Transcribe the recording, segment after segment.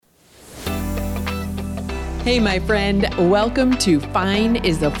Hey, my friend, welcome to Fine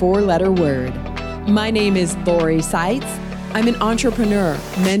is a Four-Letter Word. My name is Lori Seitz. I'm an entrepreneur,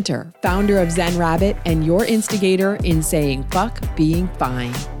 mentor, founder of Zen Rabbit, and your instigator in saying fuck being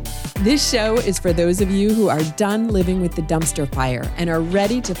fine. This show is for those of you who are done living with the dumpster fire and are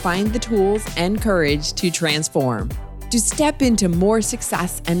ready to find the tools and courage to transform, to step into more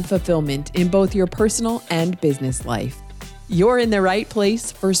success and fulfillment in both your personal and business life. You're in the right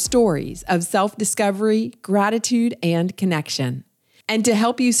place for stories of self-discovery, gratitude, and connection. And to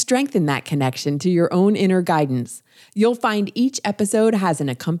help you strengthen that connection to your own inner guidance, you'll find each episode has an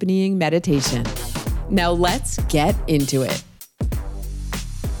accompanying meditation. Now let's get into it.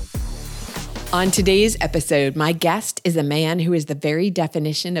 On today's episode, my guest is a man who is the very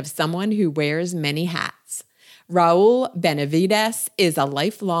definition of someone who wears many hats. Raul Benavides is a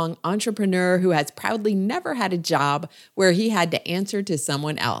lifelong entrepreneur who has proudly never had a job where he had to answer to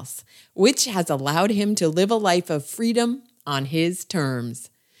someone else, which has allowed him to live a life of freedom on his terms.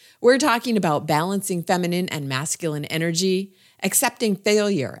 We're talking about balancing feminine and masculine energy, accepting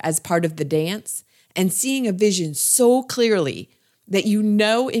failure as part of the dance, and seeing a vision so clearly that you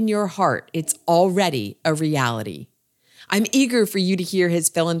know in your heart it's already a reality. I'm eager for you to hear his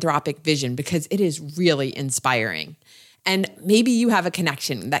philanthropic vision because it is really inspiring. And maybe you have a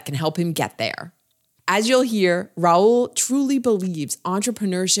connection that can help him get there. As you'll hear, Raul truly believes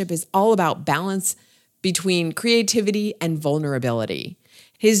entrepreneurship is all about balance between creativity and vulnerability.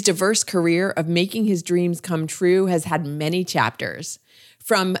 His diverse career of making his dreams come true has had many chapters,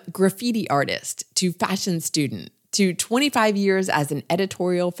 from graffiti artist to fashion student, to 25 years as an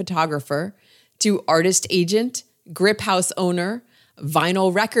editorial photographer, to artist agent, grip house owner,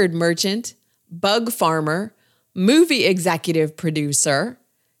 vinyl record merchant, bug farmer, movie executive producer,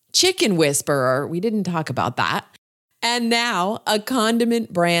 chicken whisperer, we didn't talk about that, and now a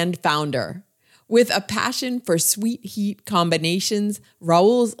condiment brand founder. With a passion for sweet heat combinations,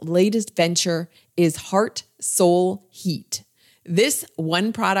 Raul's latest venture is Heart Soul Heat. This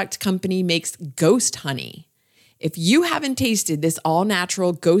one-product company makes ghost honey. If you haven't tasted this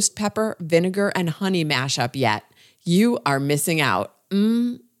all-natural ghost pepper, vinegar, and honey mashup yet, you are missing out.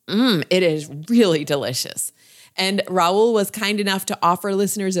 It is really delicious. And Raul was kind enough to offer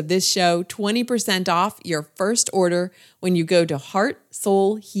listeners of this show 20% off your first order when you go to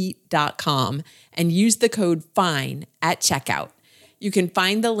heartsoulheat.com and use the code FINE at checkout. You can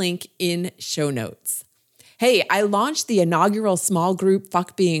find the link in show notes. Hey, I launched the inaugural small group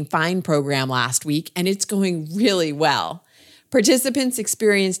Fuck Being Fine program last week, and it's going really well. Participants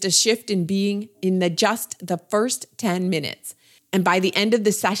experienced a shift in being in just the first 10 minutes. And by the end of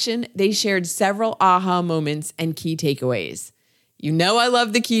the session, they shared several aha moments and key takeaways. You know I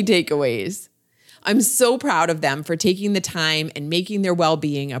love the key takeaways. I'm so proud of them for taking the time and making their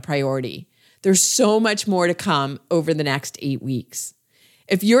well-being a priority. There's so much more to come over the next 8 weeks.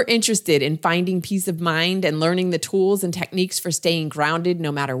 If you're interested in finding peace of mind and learning the tools and techniques for staying grounded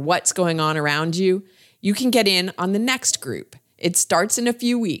no matter what's going on around you, you can get in on the next group. It starts in a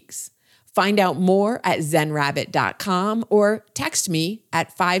few weeks. Find out more at zenrabbit.com or text me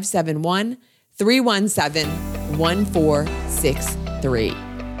at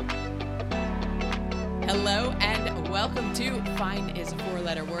 571-317-1463. Hello and welcome to Fine is a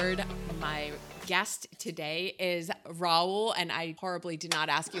Four-Letter Word. My guest today is Raul, and I horribly did not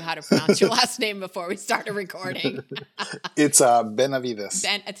ask you how to pronounce your last name before we started recording. It's Benavides.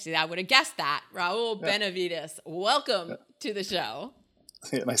 I would have guessed that. Raul Benavides, welcome to the show.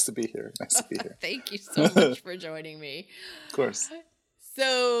 Yeah, nice to be here. Thank you so much for joining me. Of course.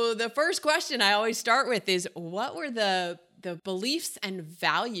 So the first question I always start with is, what were the beliefs and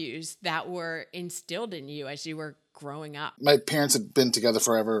values that were instilled in you as you were growing up? My parents had been together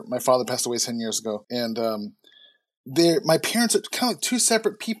forever. My father passed away 10 years ago. And my parents are kind of like two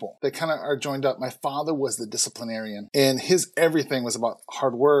separate people. They kind of are joined up. My father was the disciplinarian, and his everything was about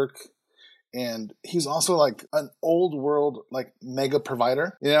hard work. And he's also like an old world, like mega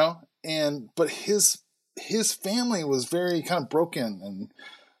provider, you know? But his family was very kind of broken. And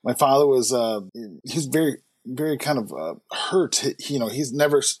my father was, he's very, very kind of hurt. He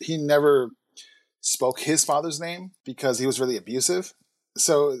never spoke his father's name because he was really abusive.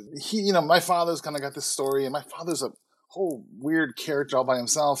 So my father's kind of got this story, and my father's a whole weird character all by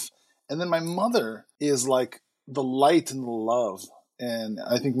himself. And then my mother is like the light and the love. And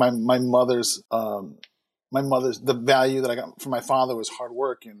I think my mother's the value that I got from my father was hard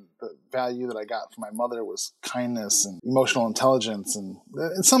work, and the value that I got from my mother was kindness and emotional intelligence, and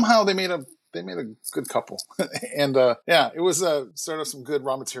somehow they made a good couple. And it was sort of some good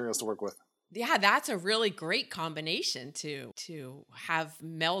raw materials to work with. Yeah, that's a really great combination to have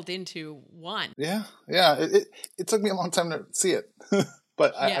meld into one. Yeah. Yeah. It took me a long time to see it,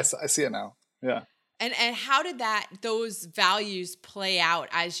 but Yeah. I see it now. Yeah. And how did those values play out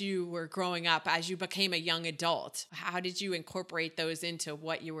as you were growing up, as you became a young adult? How did you incorporate those into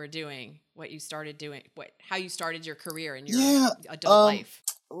what you were doing, what you started doing, how you started your career and your Yeah. adult life?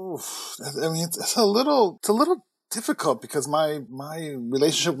 Oof, I mean, it's a little difficult because my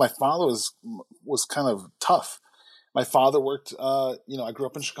relationship with my father was kind of tough. My father worked, I grew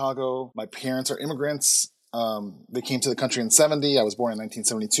up in Chicago. My parents are immigrants. They came to the country in 70. I was born in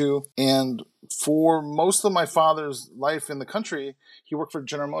 1972. And for most of my father's life in the country, he worked for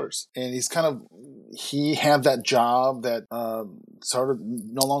General Motors. And he had that job that sort of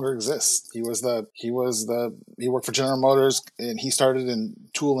no longer exists. He worked for General Motors, and he started in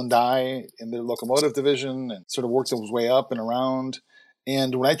tool and die in their locomotive division and sort of worked his way up and around.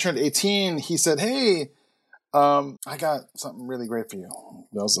 And when I turned 18, he said, "Hey, I got something really great for you."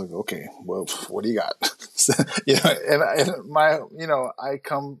 And I was like, "Okay, well, what do you got?" I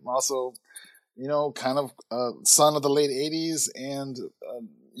come also, kind of son of the late 80s and,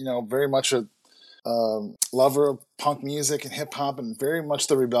 very much a lover of punk music and hip hop and very much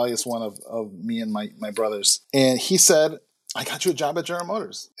the rebellious one of me and my brothers. And he said, "I got you a job at General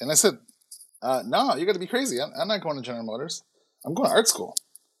Motors." And I said, "No, you got to be crazy. I'm not going to General Motors. I'm going to art school."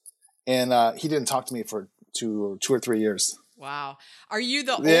 And he didn't talk to me for two or 3 years. Wow. Are you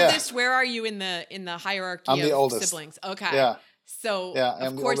the oldest? Where are you in the hierarchy I'm the of oldest. siblings? Okay. Yeah. So Yeah,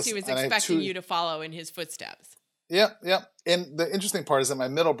 of course he was expecting you to follow in his footsteps. Yeah. And the interesting part is that my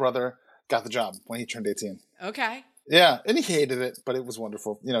middle brother got the job when he turned 18. Okay. Yeah, and he hated it, but it was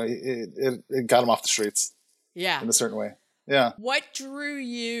wonderful. It got him off the streets. Yeah. In a certain way. Yeah. What drew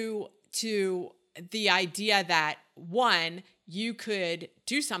you to the idea that, one, you could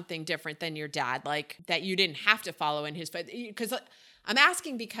do something different than your dad, like that you didn't have to follow in his footsteps? Because I'm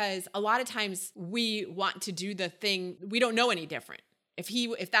asking because a lot of times we want to do the thing, we don't know any different.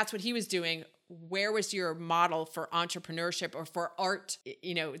 If that's what he was doing, where was your model for entrepreneurship or for art,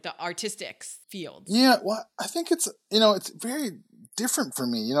 the artistic fields? Yeah, well, I think it's very different for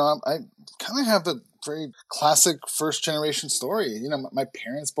me. I kind of have the very classic first generation story. My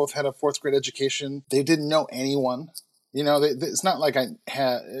parents both had a fourth grade education. They didn't know anyone. It's not like I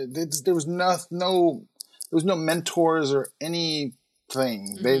had. There was no mentors or anything.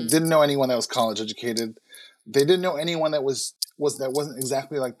 Mm-hmm. They didn't know anyone that was college educated. They didn't know anyone that wasn't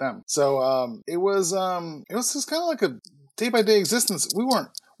exactly like them. So it was just kind of like a day by day existence. We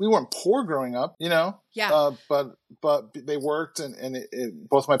weren't poor growing up, Yeah. But they worked and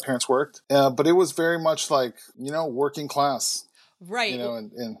both my parents worked. But it was very much like, working class. Right.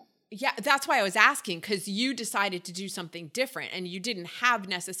 And yeah, that's why I was asking, because you decided to do something different and you didn't have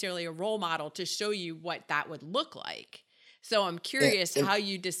necessarily a role model to show you what that would look like. So I'm curious how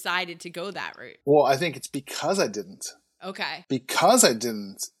you decided to go that route. Well, I think it's because I didn't. Okay. Because I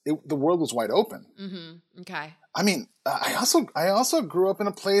didn't, the world was wide open. Mm-hmm. Okay. I mean, I also grew up in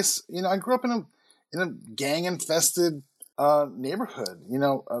a place. I grew up in a gang infested neighborhood.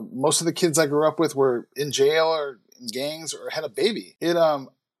 Most of the kids I grew up with were in jail or in gangs or had a baby.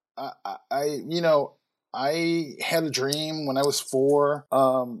 I had a dream when I was 4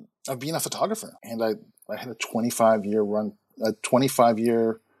 of being a photographer, and I had a 25-year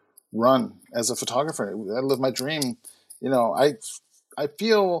run as a photographer. I lived my dream. I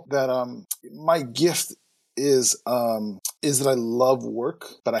feel that my gift is that I love work,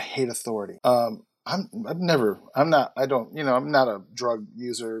 but I hate authority. I'm not a drug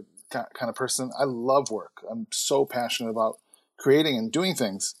user kind of person. I love work. I'm so passionate about creating and doing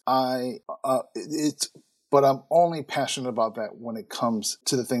things. But I'm only passionate about that when it comes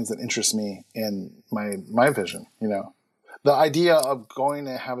to the things that interest me and my vision. The idea of going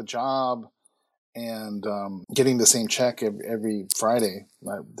to have a job and getting the same check every Friday.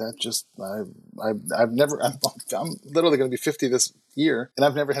 I'm literally going to be 50 this year, and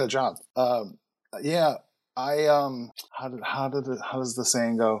I've never had a job. How does the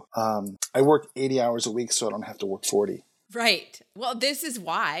saying go? I work 80 hours a week, so I don't have to work 40. Right. Well, this is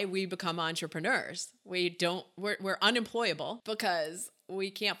why we become entrepreneurs. We're unemployable because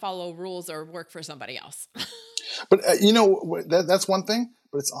we can't follow rules or work for somebody else. But that's one thing.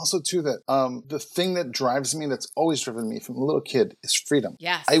 But it's also too that the thing that drives me, that's always driven me from a little kid, is freedom.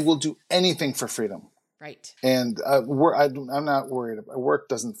 Yes. I will do anything for freedom. Right. And I'm not worried. Work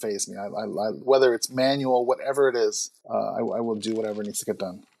doesn't faze me. I whether it's manual, whatever it is, I will do whatever needs to get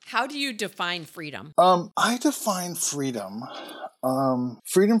done. How do you define freedom? I define freedom.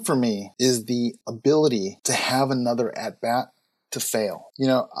 Freedom for me is the ability to have another at bat to fail.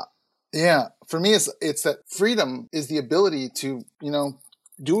 Yeah. For me, it's that freedom is the ability to,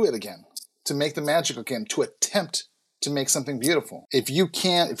 do it again, to make the magic again, to attempt to make something beautiful. If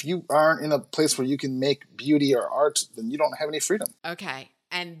you aren't in a place where you can make beauty or art, then you don't have any freedom. Okay.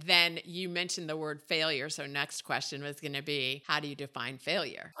 And then you mentioned the word failure. So next question was going to be, how do you define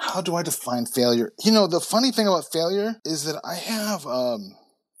failure? How do I define failure? The funny thing about failure is that I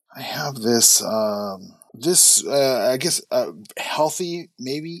have this, I guess, healthy,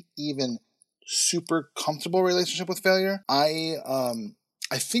 maybe even super comfortable relationship with failure. I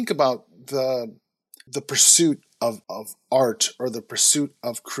think about the pursuit of art, or the pursuit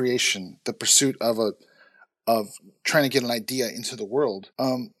of creation, the pursuit of trying to get an idea into the world,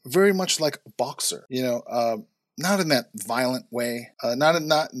 very much like a boxer, not in that violent way, not in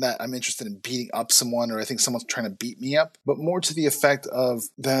that I'm interested in beating up someone, or I think someone's trying to beat me up, but more to the effect of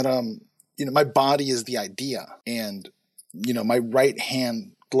that, my body is the idea, and, my right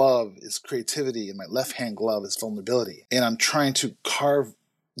hand glove is creativity, and my left hand glove is vulnerability. And I'm trying to carve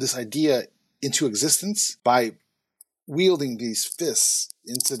this idea into existence by wielding these fists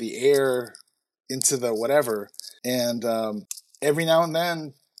into the air, into the whatever. And every now and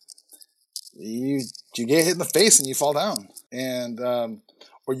then you get hit in the face and you fall down. And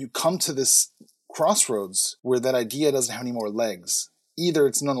or you come to this crossroads where that idea doesn't have any more legs. Either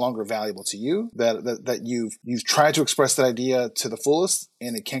it's no longer valuable to you, that you've tried to express that idea to the fullest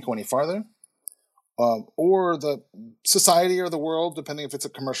and it can't go any farther, or the society or the world, depending if it's a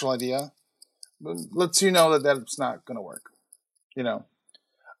commercial idea, lets you know that it's not going to work.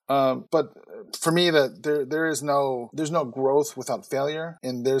 But for me, that there's no growth without failure,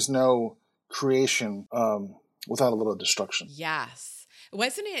 and there's no creation without a little destruction. Yes.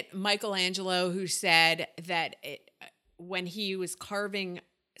 Wasn't it Michelangelo who said that when he was carving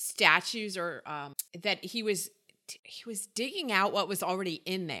statues, or that he was digging out what was already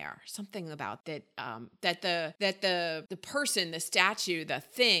in there? Something about that, that the person, the statue, the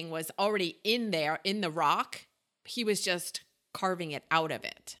thing was already in there in the rock. He was just carving it out of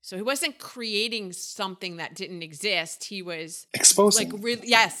it. So he wasn't creating something that didn't exist. He was exposing.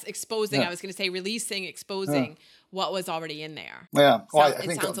 Exposing. Yeah. I was going to say releasing, exposing what was already in there. Yeah. Well,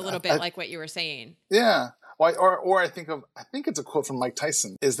 it sounds a little bit like what you were saying. Yeah. Well, or I think it's a quote from Mike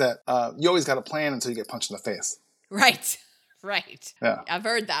Tyson, is that you always got a plan until you get punched in the face. Right. Right. Yeah. I've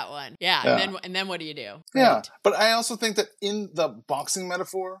heard that one. Yeah. Yeah. And then what do you do? Yeah. Right. But I also think that in the boxing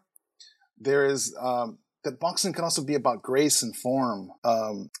metaphor, there is that boxing can also be about grace and form.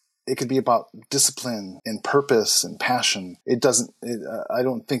 It could be about discipline and purpose and passion. I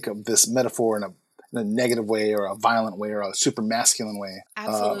don't think of this metaphor in a negative way, or a violent way, or a super masculine way.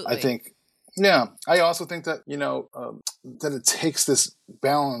 Absolutely. I think, yeah. I also think that, that it takes this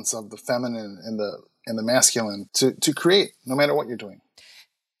balance of the feminine and the masculine to create, no matter what you're doing.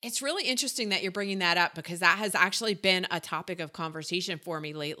 It's really interesting that you're bringing that up, because that has actually been a topic of conversation for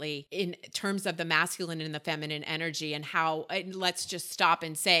me lately, in terms of the masculine and the feminine energy, and how, let's just stop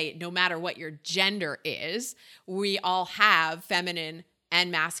and say, no matter what your gender is, we all have feminine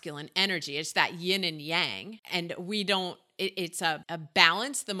and masculine energy. It's that yin and yang, and it's a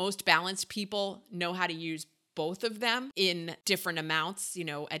balance. The most balanced people know how to use both of them in different amounts,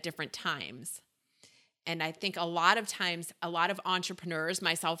 at different times. And I think a lot of times, a lot of entrepreneurs,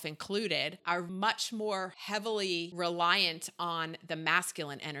 myself included, are much more heavily reliant on the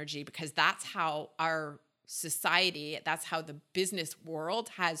masculine energy, because that's how our society, that's how the business world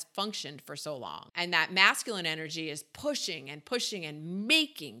has functioned for so long. And that masculine energy is pushing and pushing and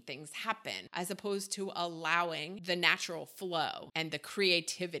making things happen, as opposed to allowing the natural flow and the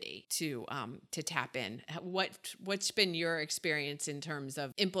creativity to tap in. What's been your experience in terms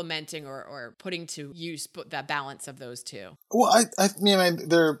of implementing or putting to use the balance of those two? Well, I mean,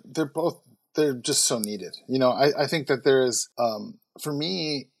 they're just so needed. I think that there is, for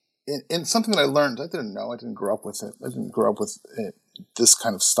me, in something that I learned, I didn't know. I didn't grow up with it. I didn't grow up with this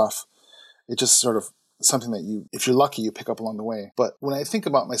kind of stuff. It just sort of something that if you're lucky, you pick up along the way. But when I think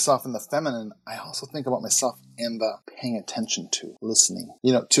about myself in the feminine, I also think about myself in the paying attention to, listening,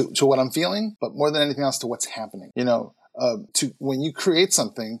 to what I'm feeling, but more than anything else, to what's happening. To when you create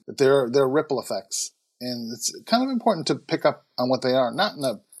something, there are ripple effects, and it's kind of important to pick up on what they are, not in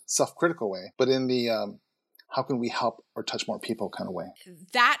a self-critical way, but in the how can we help or touch more people kind of way.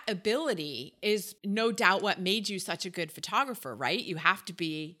 That ability is no doubt what made you such a good photographer, right? You have to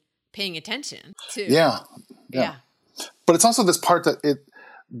be paying attention to. Yeah. But it's also this part that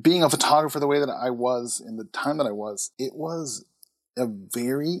being a photographer the way that I was in the time that I was, it was a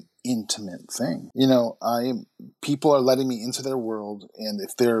very intimate thing. People are letting me into their world, and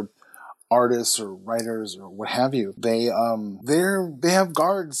if they're artists or writers or what have you, they have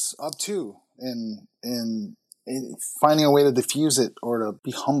guards up too, and finding a way to diffuse it or to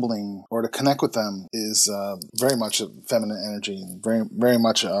be humbling or to connect with them is very much a feminine energy, and very very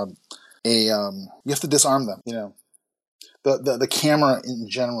much you have to disarm them. The camera in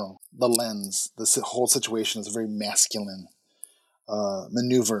general, the lens, the whole situation is a very masculine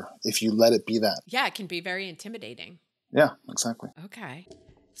maneuver if you let it be that. Yeah, it can be very intimidating. Yeah, exactly. Okay.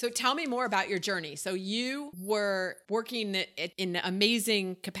 So tell me more about your journey. So you were working in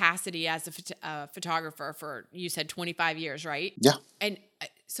amazing capacity as a photographer for, you said 25 years, right? Yeah. And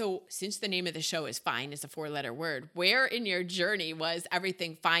so since the name of the show is Fine, is a 4-letter word, where in your journey was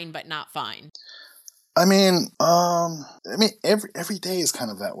everything fine but not fine? I mean, every day is kind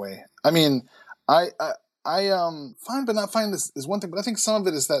of that way. I mean, I fine but not fine is one thing, but I think some of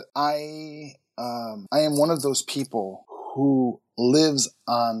it is that I am one of those people who lives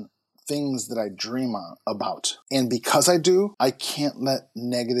on things that I dream about. And because I do, I can't let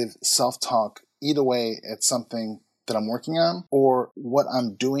negative self-talk eat away at something that I'm working on or what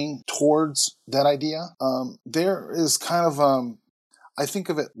I'm doing towards that idea. There is kind of, I think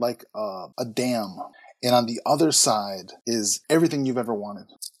of it like a dam. And on the other side is everything you've ever wanted.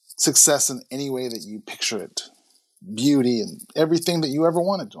 Success in any way that you picture it. Beauty and everything that you ever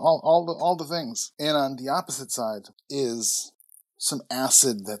wanted, all the things. And on the opposite side is some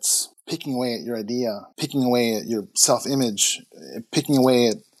acid that's picking away at your idea, picking away at your self-image, picking away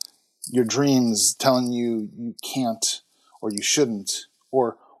at your dreams, telling you you can't or you shouldn't,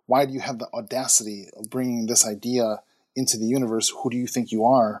 or why do you have the audacity of bringing this idea into the universe? Who do you think you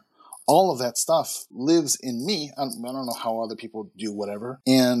are? All of that stuff lives in me. I don't know how other people do whatever.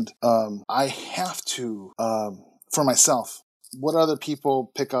 And I have to... for myself. What other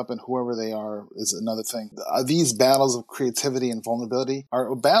people pick up and whoever they are is another thing. These battles of creativity and vulnerability are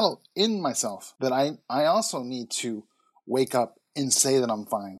a battle in myself that I also need to wake up and say that I'm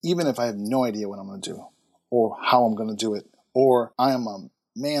fine, even if I have no idea what I'm going to do or how I'm going to do it. Or I am a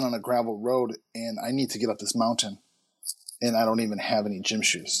man on a gravel road and I need to get up this mountain and I don't even have any gym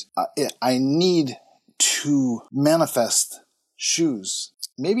shoes. I need to manifest shoes,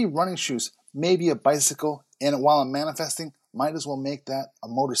 maybe running shoes, maybe a bicycle. And while I'm manifesting, might as well make that a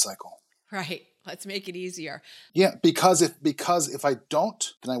motorcycle. Right. Let's make it easier. Yeah, because if I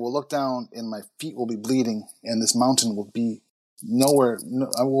don't, then I will look down and my feet will be bleeding and this mountain will be nowhere.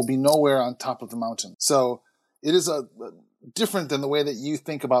 I will be nowhere on top of the mountain. So it is different than the way that you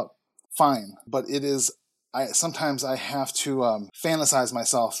think about fine, but it is. Sometimes I have to fantasize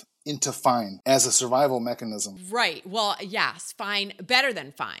myself into fine as a survival mechanism. Right. Well, yes, fine, better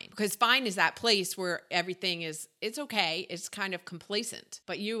than fine, because fine is that place where everything is, it's okay. It's kind of complacent.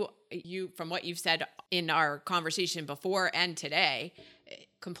 But you, from what you've said in our conversation before and today,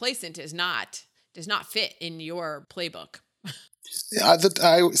 complacent does not fit in your playbook. Yeah,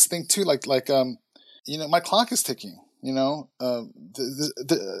 I always think too, like my clock is ticking.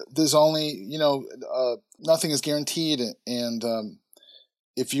 There's only, nothing is guaranteed. And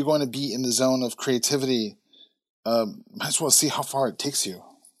if you're going to be in the zone of creativity, might as well see how far it takes you.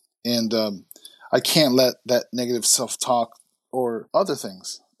 And I can't let that negative self-talk or other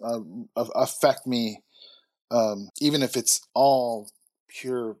things affect me, even if it's all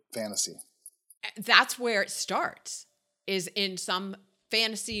pure fantasy. That's where it starts, is in some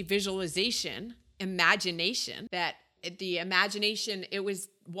fantasy visualization, imagination, that the imagination, it was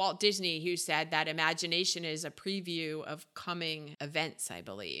Walt Disney who said that imagination is a preview of coming events, I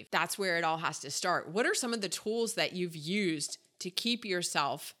believe. That's where it all has to start. What are some of the tools that you've used to keep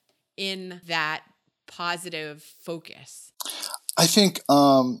yourself in that positive focus? I think,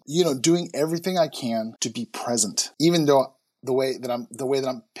 doing everything I can to be present, even though the way that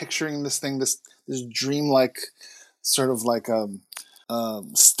I'm picturing this thing, this dreamlike sort of like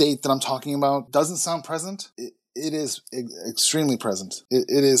state that I'm talking about doesn't sound present. It is extremely present.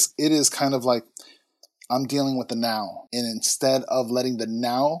 It is kind of like I'm dealing with the now, and instead of letting the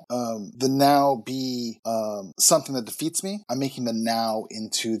now be something that defeats me, I'm making the now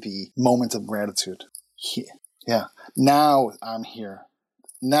into the moment of gratitude. Yeah. Now I'm here.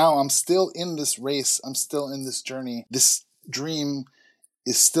 Now I'm still in this race. I'm still in this journey. This dream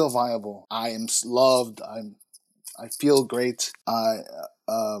is still viable. I am loved. I feel great.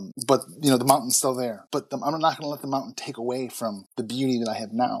 But the mountain's still there. But I'm not going to let the mountain take away from the beauty that I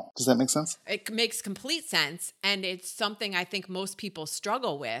have now. Does that make sense? It makes complete sense. And it's something I think most people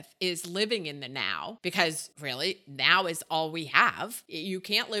struggle with, is living in the now, because really now is all we have. You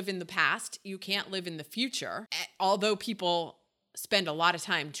can't live in the past. You can't live in the future. Although people spend a lot of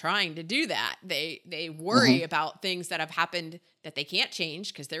time trying to do that. They worry about things that have happened that they can't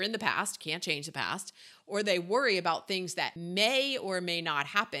change because they're in the past, can't change the past, or they worry about things that may or may not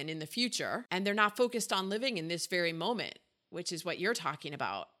happen in the future, and they're not focused on living in this very moment, which is what you're talking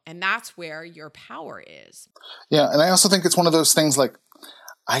about. And that's where your power is. Yeah, and I also think it's one of those things like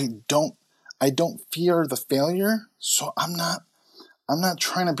I don't fear the failure, so I'm not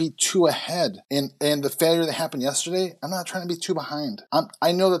trying to be too ahead. And the failure that happened yesterday, I'm not trying to be too behind.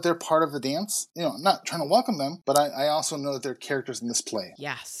 I know that they're part of the dance. I'm not trying to welcome them, but I also know that they're characters in this play.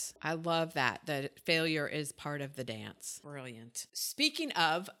 Yes, I love that. That failure is part of the dance. Brilliant. Speaking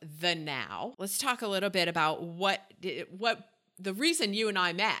of the now, let's talk a little bit about what the reason you and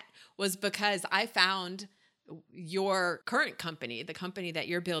I met was because I found your current company, the company that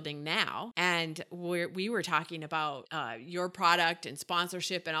you're building now. And we were talking about your product and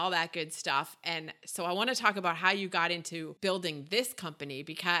sponsorship and all that good stuff. And so I want to talk about how you got into building this company,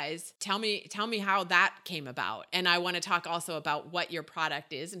 because tell me how that came about. And I want to talk also about what your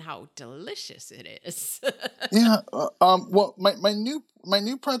product is and how delicious it is. Yeah. Well, my new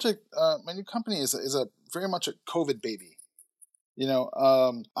project, my new company is a very much a COVID baby.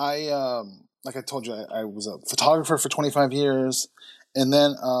 Like I told you, I was a photographer for 25 years. And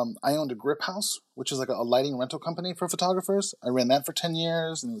then I owned a Grip House, which is like a lighting rental company for photographers. I ran that for 10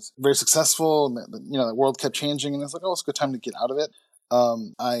 years and it was very successful. And the world kept changing. And it's like, it's a good time to get out of it.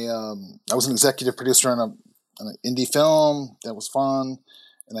 I was an executive producer on an indie film. That was fun.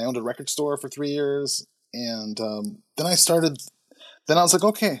 And I owned a record store for 3 years. And then I was like,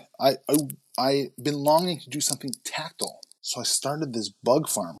 okay, I've been longing to do something tactile. So I started this bug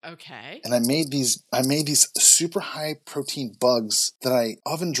farm. Okay. And I made these super high protein bugs that I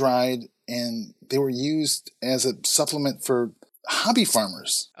oven dried, and they were used as a supplement for hobby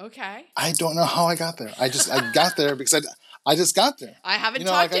farmers. Okay. I don't know how I got there. I got there because I just got there. I haven't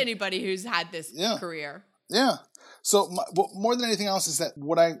talked to anybody who's had this career. Yeah. So more than anything else is that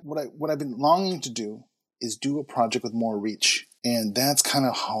what I've been longing to do is do a project with more reach. And that's kind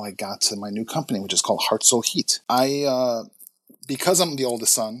of how I got to my new company, which is called Heart Soul Heat. Because I'm the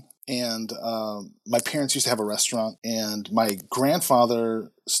oldest son, and my parents used to have a restaurant, and my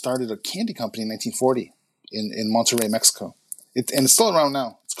grandfather started a candy company in 1940 in Monterrey, Mexico. And it's still around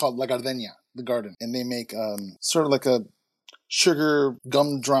now. It's called La Gardenia, the garden. And they make sort of like a sugar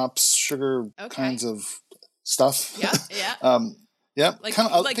gumdrops, kinds of stuff. Yeah. Yeah. Like,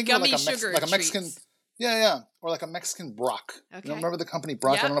 kind of like gummy sugar like a Mexican. treats. Yeah. Or like a Mexican Brock. Okay. Remember the company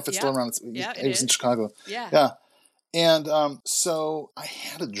Brock? I don't know if it's still around. It was in Chicago. Yeah. And so I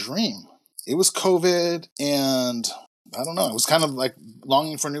had a dream. It was COVID, and I don't know. It was kind of like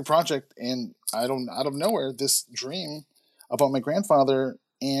longing for a new project, and out of nowhere, this dream about my grandfather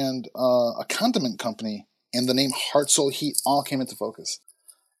and a condiment company and the name Heart Soul Heat all came into focus.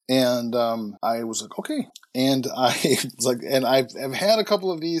 And I was like, okay. And I was like, and I've had a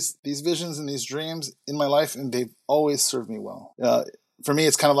couple of these visions and these dreams in my life, and they've always served me well. For me,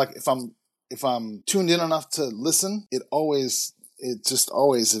 it's kind of like if I'm tuned in enough to listen, it just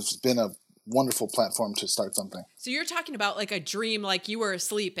always has been a wonderful platform to start something. So you're talking about like a dream, like you were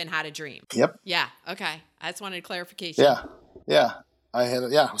asleep and had a dream. Yep. Yeah. Okay. I just wanted clarification. Yeah.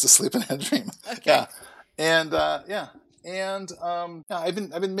 I was asleep and had a dream. Okay. Yeah. And I've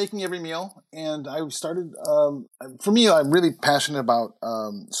been making every meal, and I started. For me, I'm really passionate about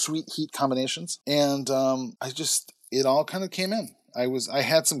sweet heat combinations, and it all kind of came in. I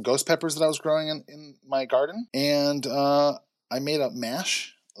had some ghost peppers that I was growing in my garden, and I made a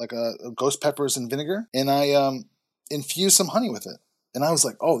mash, like a ghost peppers and vinegar, and I infused some honey with it. And I was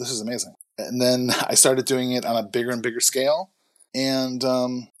like, oh, this is amazing. And then I started doing it on a bigger and bigger scale. And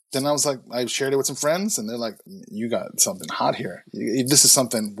then I was like, I shared it with some friends, and they're like, you got something hot here. This is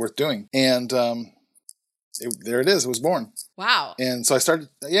something worth doing. And there it is. It was born. Wow. And so I started.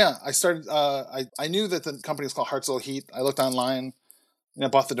 I knew that the company was called Heart Soul Heat. I looked online,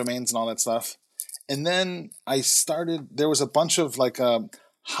 bought the domains and all that stuff. And then there was a bunch of like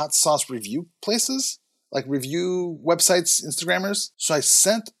hot sauce review places, like review websites, Instagrammers. So I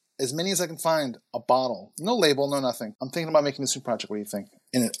sent as many as I can find a bottle, no label, no nothing. I'm thinking about making this new project. What do you think?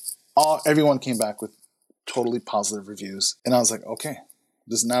 And everyone came back with totally positive reviews. And I was like, okay,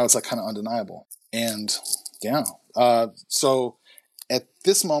 now it's like kind of undeniable. And yeah. So at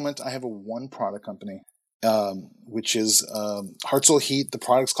this moment, I have a one product company, which is Heart Soul Heat. The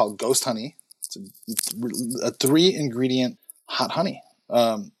product's called Ghost Honey. It's a 3-ingredient hot honey.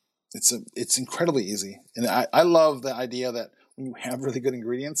 It's incredibly easy. And I love the idea that when you have really good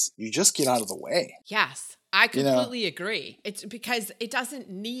ingredients, you just get out of the way. Yes, I completely agree. It's because it doesn't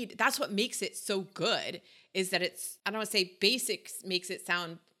need, that's what makes it so good, is that I don't want to say basics makes it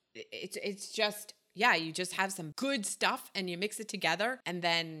sound, it's just, yeah, you just have some good stuff and you mix it together and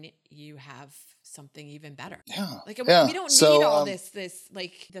then you have something even better. Yeah. Like yeah. we don't So, need all this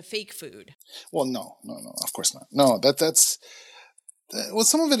like the fake food. Well, no, of course not. No, that's well,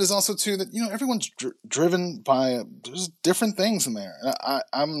 some of it is also too that everyone's driven by there's different things in there.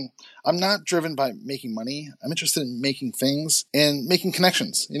 I'm not driven by making money. I'm interested in making things and making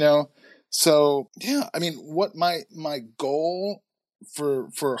connections. So yeah, I mean, what my goal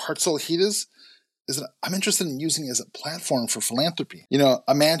for Heart Soul Heat is that I'm interested in using it as a platform for philanthropy.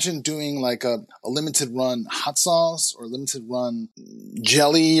 Imagine doing like a limited run hot sauce or limited run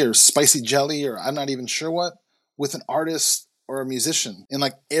jelly or spicy jelly or I'm not even sure what with an artist or a musician, and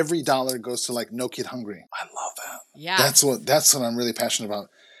like every dollar goes to like No Kid Hungry. I love that. Yeah, that's what I'm really passionate about.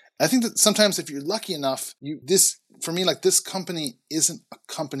 I think that sometimes if you're lucky enough, this company isn't a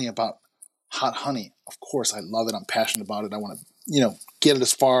company about hot honey. Of course, I love it. I'm passionate about it. I want to get it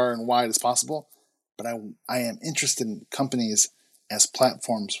as far and wide as possible. But I am interested in companies as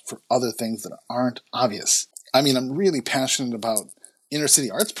platforms for other things that aren't obvious. I mean, I'm really passionate about inner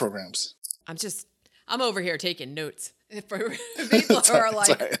city arts programs. I'm over here taking notes for people who are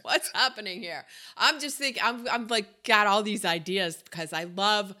like, what's happening here? I'm just thinking, I'm like, got all these ideas because I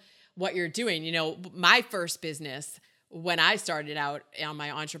love what you're doing. My first business, when I started out on my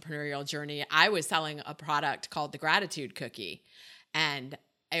entrepreneurial journey, I was selling a product called the Gratitude Cookie. And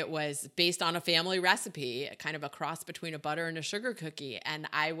it was based on a family recipe, kind of a cross between a butter and a sugar cookie. And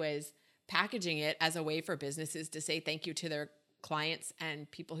I was packaging it as a way for businesses to say thank you to their clients and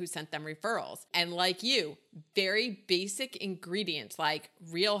people who sent them referrals. And like you, very basic ingredients like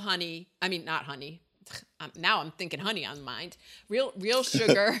real honey. I mean, not honey. Now I'm thinking honey on mind. Real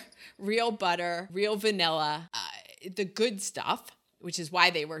sugar, real butter, real vanilla, the good stuff, which is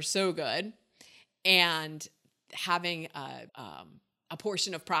why they were so good. And having a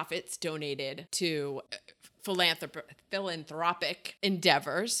portion of profits donated to philanthropic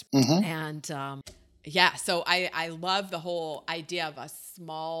endeavors. Mm-hmm. And so I love the whole idea of a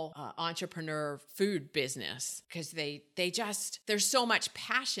small entrepreneur food business because there's so much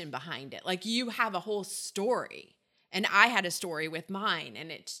passion behind it. Like you have a whole story. And I had a story with mine, and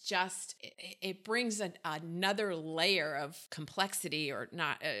it's just, it brings another layer of complexity or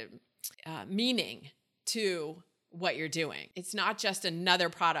not meaning to what you're doing. It's not just another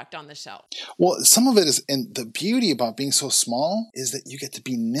product on the shelf. Well, some of it is, and the beauty about being so small is that you get to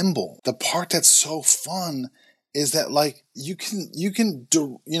be nimble. The part that's so fun is that like you can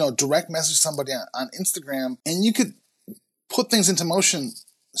direct message somebody on Instagram and you could put things into motion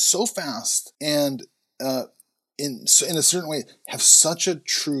so fast and in a certain way have such a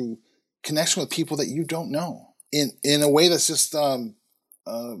true connection with people that you don't know in a way that's just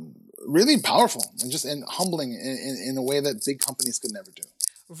really powerful and humbling in a way that big companies could never do.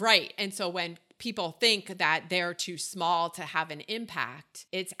 Right. And so when people think that they're too small to have an impact,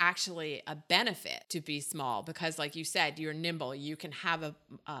 it's actually a benefit to be small because like you said, you're nimble. You can have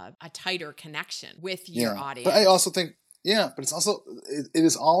a tighter connection with your audience. But I also think, but it's also, it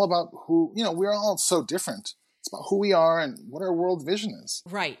is all about who, we're all so different. It's about who we are and what our world vision is.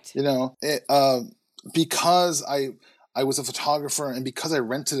 Right. Because I was a photographer and because I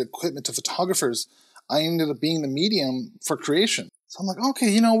rented equipment to photographers, I ended up being the medium for creation. So I'm like,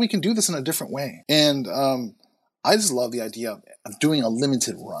 okay, we can do this in a different way. And I just love the idea of doing a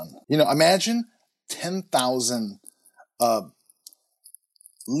limited run. Imagine 10,000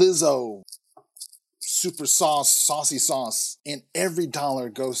 Lizzo super saucy sauce, and every dollar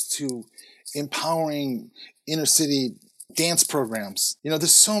goes to empowering inner city dance programs.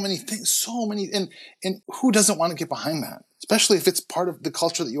 There's so many things, and who doesn't want to get behind that? Especially if it's part of the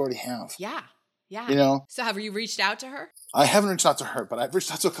culture that you already have. Yeah. Yeah. So have you reached out to her? I haven't reached out to her, but I've reached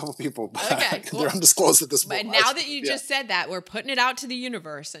out to a couple people. But okay, cool. They're undisclosed at this point. But now that you just said that, we're putting it out to the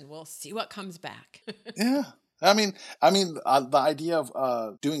universe and we'll see what comes back. Yeah. I mean, the idea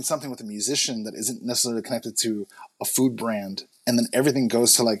of doing something with a musician that isn't necessarily connected to a food brand, and then everything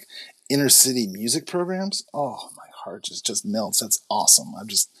goes to like inner city music programs. Oh, my heart just melts. That's awesome.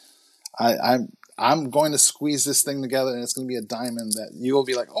 I'm going to squeeze this thing together, and it's going to be a diamond that you will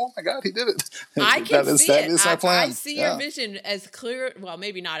be like, oh my God, he did it. I can see it. That is my plan. I see your vision as clear. Well,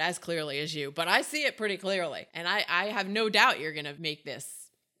 maybe not as clearly as you, but I see it pretty clearly. And I have no doubt you're going to make this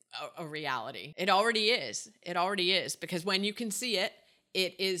a reality. It already is. It already is. Because when you can see it,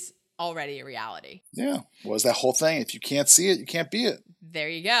 it is already a reality. Yeah. Was that whole thing? If you can't see it, you can't be it. There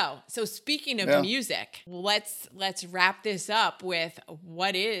you go. So speaking of music, let's wrap this up with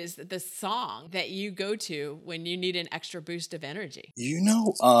what is the song that you go to when you need an extra boost of energy?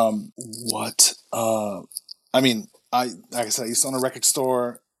 What I mean, like I said, I used to own a record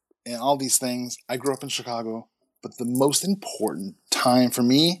store and all these things. I grew up in Chicago, but the most important time for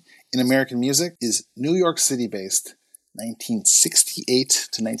me in American music is New York City based, 1968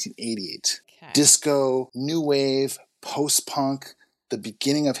 to 1988. Okay. Disco, new wave, post-punk, the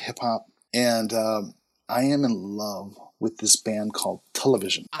beginning of hip-hop. And I am in love with this band called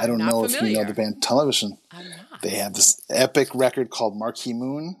Television. I don't know if you know the band Television. I'm not. They have this epic record called Marquee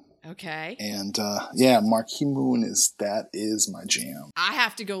Moon. Okay. And Marquee Moon is my jam. I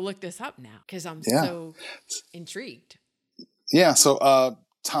have to go look this up now because I'm so intrigued. Yeah. So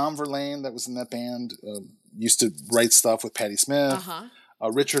Tom Verlaine, that was in that band, used to write stuff with Patti Smith.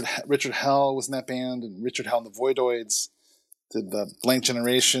 Uh-huh. Richard Hell was in that band, and Richard Hell and the Voidoids did the Blank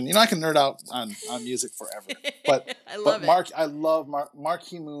Generation. You know, I can nerd out on music forever. But I love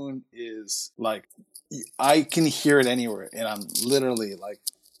Marquee Moon is like, I can hear it anywhere, and I'm literally like,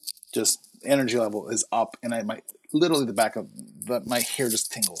 just energy level is up, and literally the back of my hair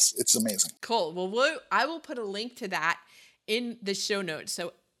just tingles. It's amazing. Cool. Well, I will put a link to that in the show notes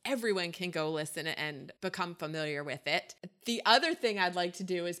so everyone can go listen and become familiar with it. The other thing I'd like to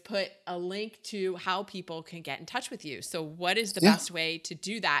do is put a link to how people can get in touch with you. So what is the best way to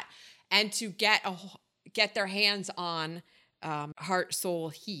do that and to get their hands on Heart, Soul,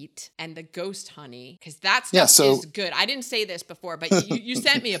 Heat and the Ghost Honey, because that stuff is good. I didn't say this before, but you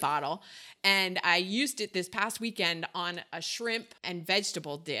sent me a bottle, and I used it this past weekend on a shrimp and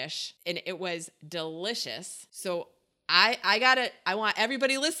vegetable dish, and it was delicious. So I want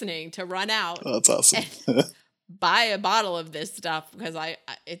everybody listening to run out. Oh, that's awesome. Buy a bottle of this stuff because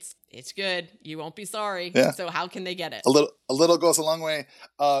it's good. You won't be sorry. Yeah. So how can they get it? A little goes a long way.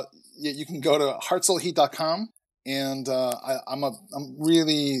 You can go to heartsoulheat.com. And I'm on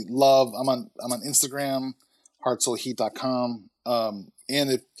Instagram, heartsoulheat.com. And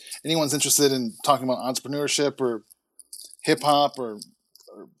if anyone's interested in talking about entrepreneurship or hip hop or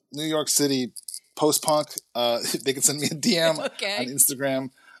New York City post-punk, they can send me a DM on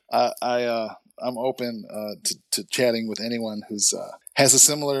Instagram. I'm open to chatting with anyone who's has a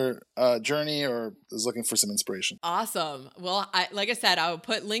similar journey or is looking for some inspiration. Awesome. Well, like I said, I'll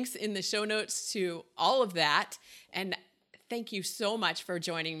put links in the show notes to all of that. And thank you so much for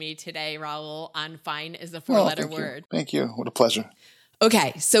joining me today, Raul, on Fine is a Four-Letter Word. Thank you. What a pleasure.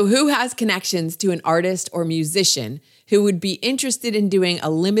 Okay, so who has connections to an artist or musician who would be interested in doing a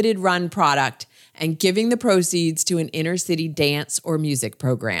limited run product and giving the proceeds to an inner city dance or music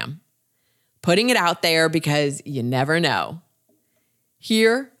program? Putting it out there because you never know.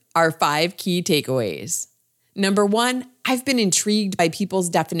 Here are 5 key takeaways. Number 1, I've been intrigued by people's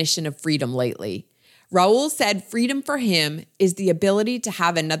definition of freedom lately. Raul said freedom for him is the ability to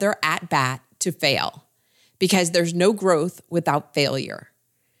have another at-bat to fail, because there's no growth without failure.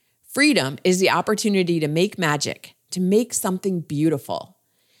 Freedom is the opportunity to make magic, to make something beautiful.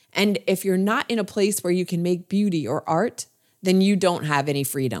 And if you're not in a place where you can make beauty or art, then you don't have any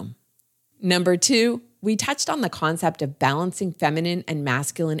freedom. Number 2, we touched on the concept of balancing feminine and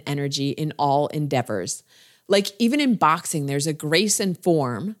masculine energy in all endeavors. Like even in boxing, there's a grace and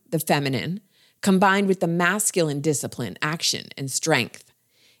form, the feminine, combined with the masculine discipline, action, and strength.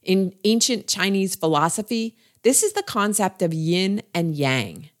 In ancient Chinese philosophy, this is the concept of yin and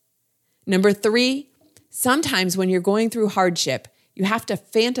yang. Number 3, sometimes when you're going through hardship, you have to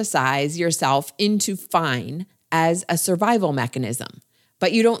fantasize yourself into fine as a survival mechanism,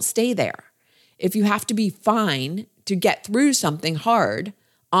 but you don't stay there. If you have to be fine to get through something hard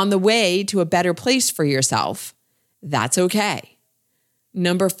on the way to a better place for yourself, that's okay.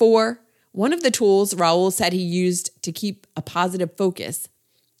 Number 4, one of the tools Raul said he used to keep a positive focus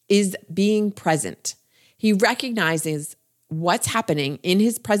is being present. He recognizes what's happening in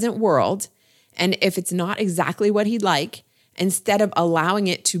his present world, and if it's not exactly what he'd like, instead of allowing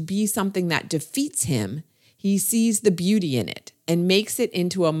it to be something that defeats him, he sees the beauty in it and makes it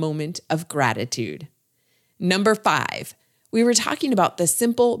into a moment of gratitude. Number 5, we were talking about the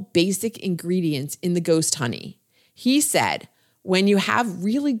simple, basic ingredients in the ghost honey. He said, when you have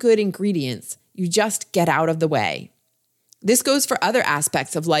really good ingredients, you just get out of the way. This goes for other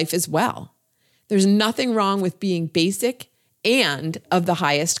aspects of life as well. There's nothing wrong with being basic and of the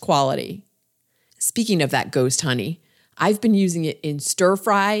highest quality. Speaking of that ghost honey, I've been using it in stir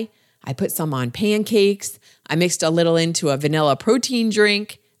fry. I put some on pancakes. I mixed a little into a vanilla protein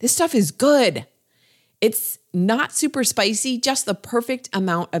drink. This stuff is good. It's not super spicy, just the perfect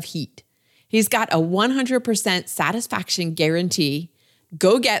amount of heat. He's got a 100% satisfaction guarantee.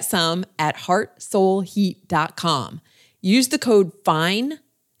 Go get some at heartsoulheat.com. Use the code FINE,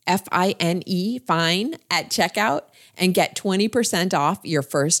 F-I-N-E, FINE, at checkout and get 20% off your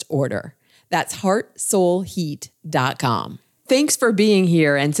first order. That's heartsoulheat.com. Thanks for being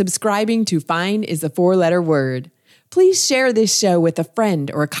here and subscribing to Fine is a 4-letter word. Please share this show with a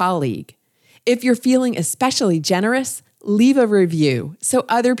friend or a colleague. If you're feeling especially generous, leave a review so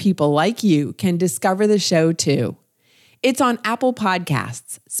other people like you can discover the show too. It's on Apple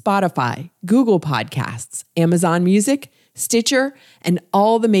Podcasts, Spotify, Google Podcasts, Amazon Music, Stitcher, and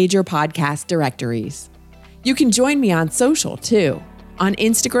all the major podcast directories. You can join me on social too. On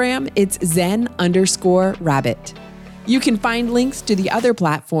Instagram, it's zen_rabbit. You can find links to the other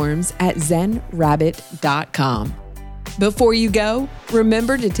platforms at zenrabbit.com. Before you go,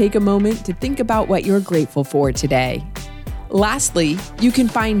 remember to take a moment to think about what you're grateful for today. Lastly, you can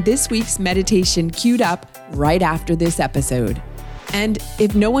find this week's meditation queued up right after this episode. And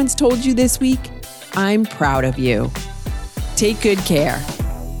if no one's told you this week, I'm proud of you. Take good care.